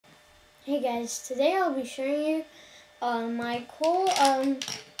Hey guys, today I'll be showing you my cool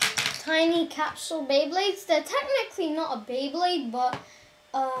tiny capsule Beyblades. They're technically not a Beyblade, but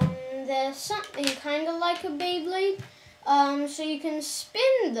they're something kind of like a Beyblade. So you can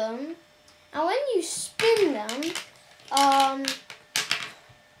spin them, and when you spin them,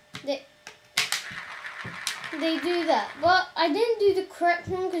 they do that. But I didn't do the correct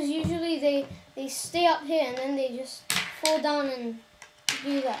one because usually they stay up here and then they just fall down and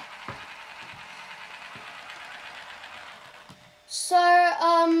do that. So,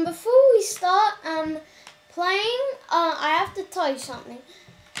 before we start playing, I have to tell you something.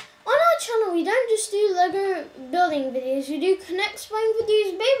 On our channel, we don't just do Lego building videos. We do Connect playing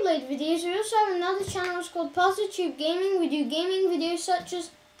videos, Beyblade videos. We also have another channel it's called Tube Gaming. We do gaming videos such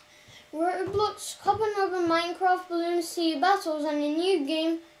as Roblox, Copper Nova, Minecraft, Bloons, Sea Battles, and a new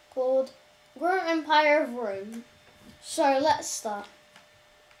game called Grow Empire of Rome. So, let's start.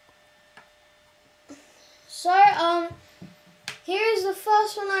 So, here's the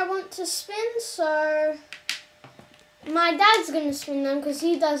first one I want to spin, so my dad's going to spin them because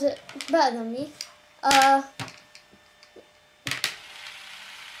he does it better than me.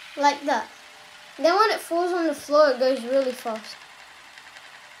 Like that. Then when it falls on the floor, it goes really fast.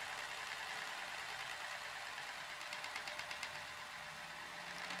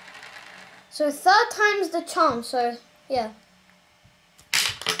 So third time's the charm, so yeah.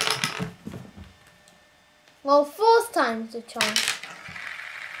 Well, fourth time's the charm.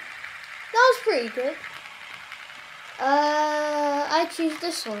 That was pretty good. I choose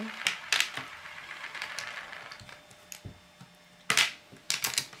this one.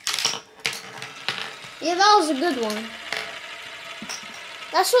 Yeah, that was a good one.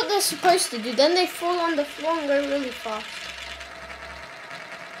 That's what they're supposed to do. Then they fall on the floor and go really fast.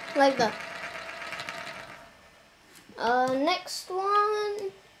 Like that. Next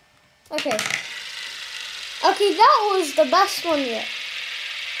one. Okay. Okay, that was the best one yet.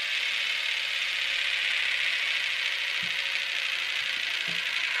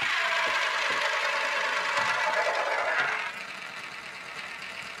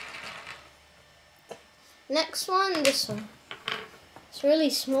 Next one, this one. It's a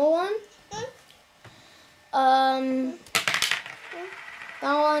really small one. That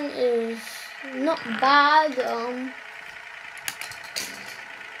one is not bad.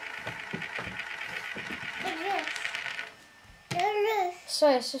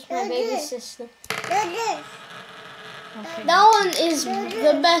 Sorry, it's just my baby sister. Okay. That one is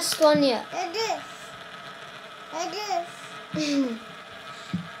the best one yet.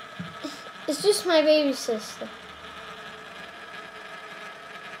 It's just my baby sister.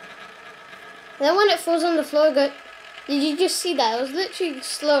 Then when it falls on the floor, did you just see that? It was literally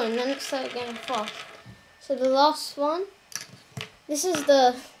slow and then it started getting fast. So the last one. This is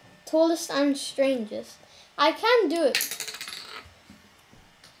the tallest and strangest. I can do it.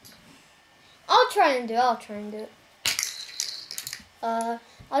 I'll try and do it.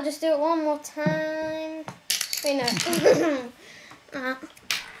 I'll just do it one more time. Wait, no.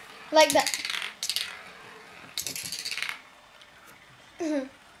 Like that. It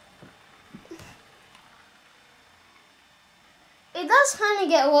does kind of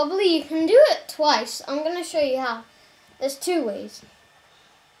get wobbly. You can do it twice. I'm going to show you how. There's two ways.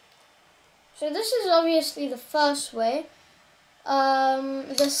 So this is obviously the first way.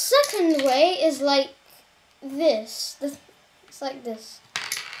 The second way is like this. It's like this.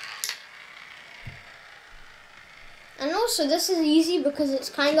 And also this is easy because it's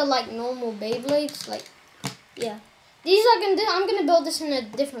kind of like normal Beyblades. Like, yeah. These I'm gonna build this in a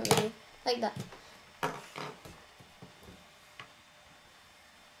different video. Like that.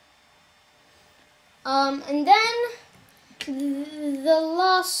 And then the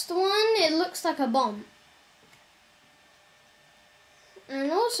last one, it looks like a bomb.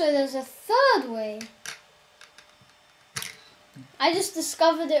 And also there's a third way. I just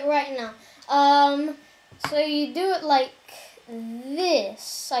discovered it right now. So you do it like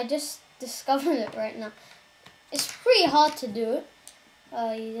this. I just discovered it right now. It's pretty hard to do it.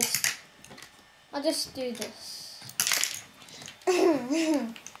 I'll just do this.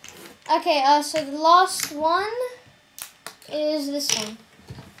 Okay, so the last one is this one.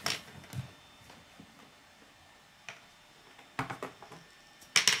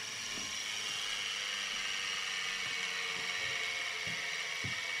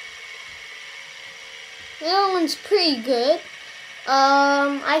 The other one's pretty good.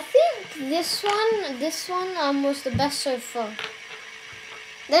 I think this one was the best so far.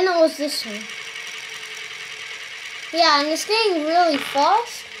 Then it was this one. Yeah, and it's getting really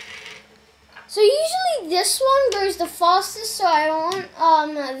fast. So usually this one goes the fastest, so I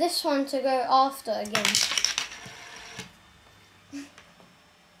want this one to go after again.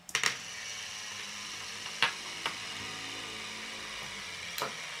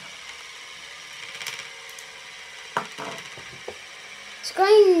 It's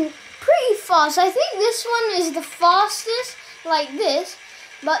going pretty fast. I think this one is the fastest, like this,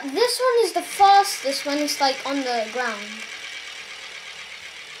 but this one is the fastest when it's like on the ground.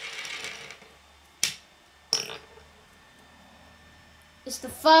 It's the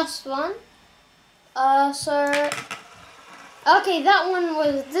first one. Okay, that one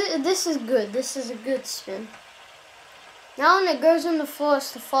was, this is good. This is a good spin. Now when it goes on the floor,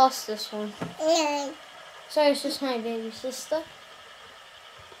 it's the fastest one. Sorry, it's just my baby sister.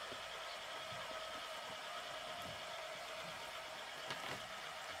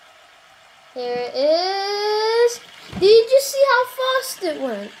 Here it is. Did you just see how fast it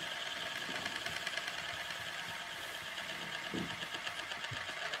went?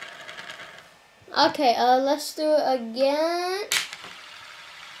 Okay, let's do it again.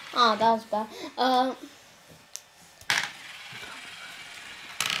 Oh, that was bad.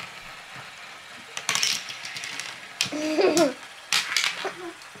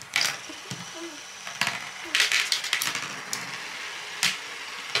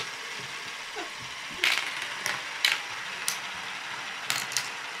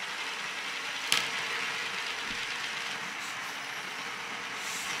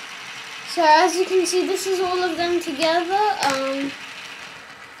 So as you can see, this is all of them together.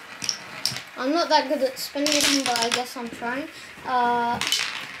 I'm not that good at spinning them, but I guess I'm trying.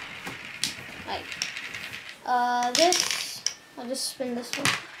 This, I'll just spin this one.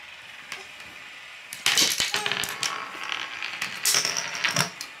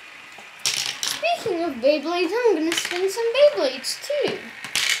 Speaking of Beyblades, I'm gonna spin some Beyblades too.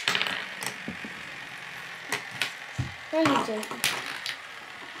 Where is it?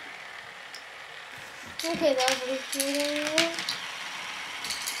 Okay, that was really.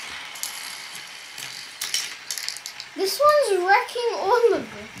 This one's wrecking all of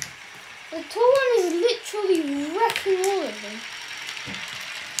them. The tall one is literally wrecking all of them.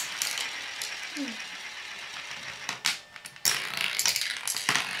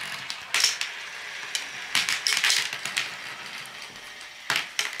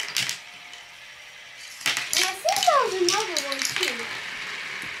 And I think that was another one too.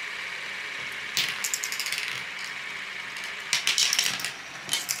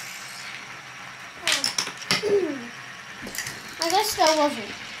 I guess there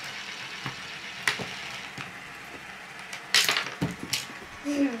wasn't.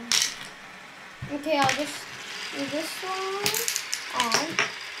 Okay, I'll just do this one on.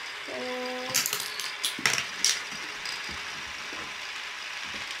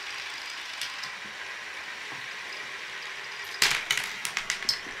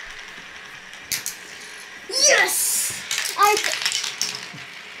 Yes!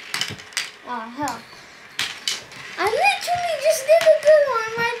 Oh, hell. I literally just did a good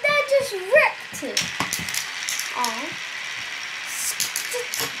one. My dad just wrecked it. Oh.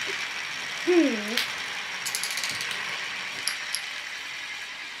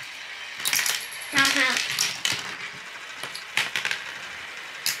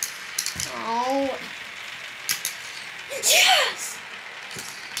 Oh. Yes!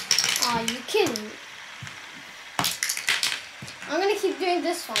 Oh, you kidding me? I'm gonna keep doing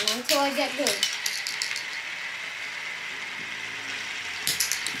this one until I get good.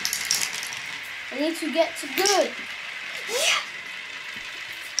 I need to get to good. Yeah.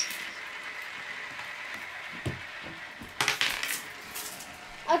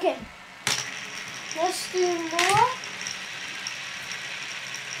 Okay. Let's do more.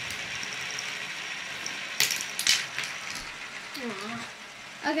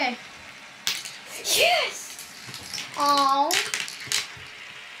 Okay. Yes! Oh.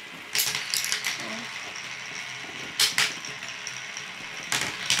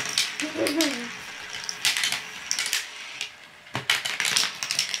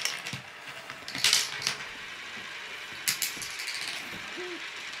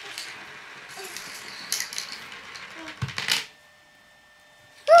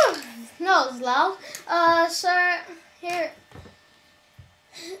 No, it was loud. So here.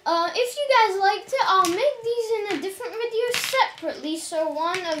 If you guys liked it, I'll make these in a different video separately. So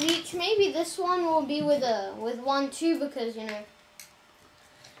one of each. Maybe this one will be with one too, because you know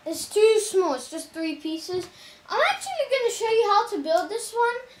it's too small. It's just 3 pieces. I'm actually going to show you how to build this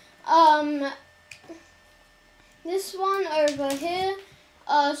one. This one over here.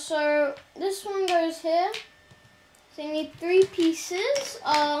 So this one goes here. So you need 3 pieces.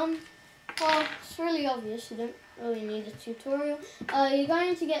 Well, it's really obvious. You don't really need a tutorial. You're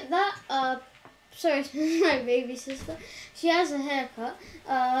going to get that. Sorry, my baby sister. She has a haircut.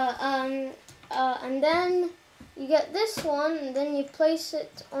 And then you get this one, and then you place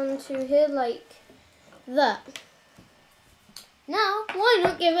it onto here like that. Now, why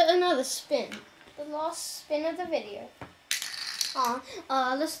not give it another spin? The last spin of the video.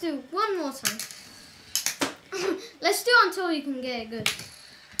 Let's do one more time. Let's do until you can get it good.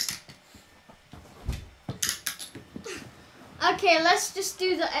 Okay, let's just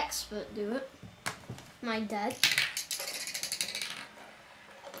do the expert do it. My dad.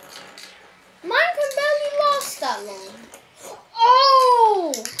 Mine can barely last that long.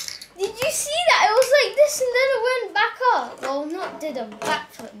 Oh! Did you see that? It was like this and then it went back up. Well, not did a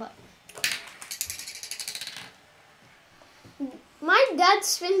backflip, but... My dad's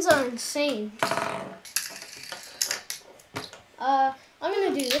spins are insane. I'm gonna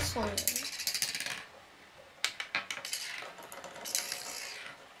do this one.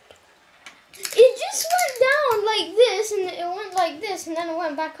 It just went down like this, and it went like this, and then it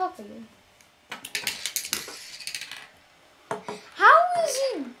went back up again. How is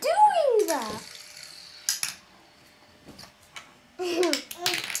he doing that?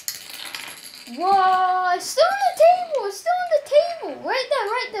 Whoa, it's still on the table, it's still on the table. Right there,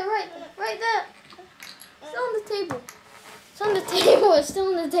 right there, right there, right there. It's still on the table. It's on the table, it's still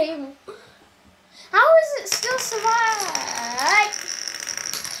on the table. How is it still survive?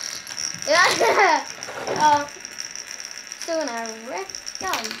 Yeah. Still gonna wreck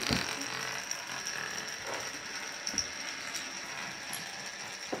down.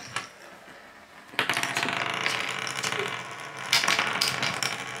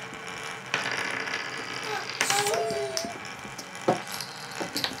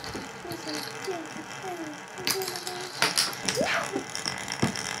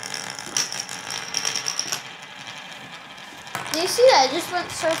 Do you see that? It just went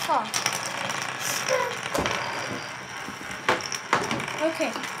so far.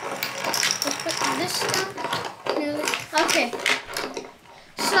 Okay. Let's put this down. Okay.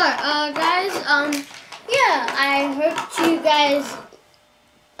 So, guys, yeah, I hope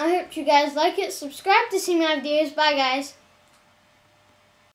you guys like it. Subscribe to see my videos. Bye, guys.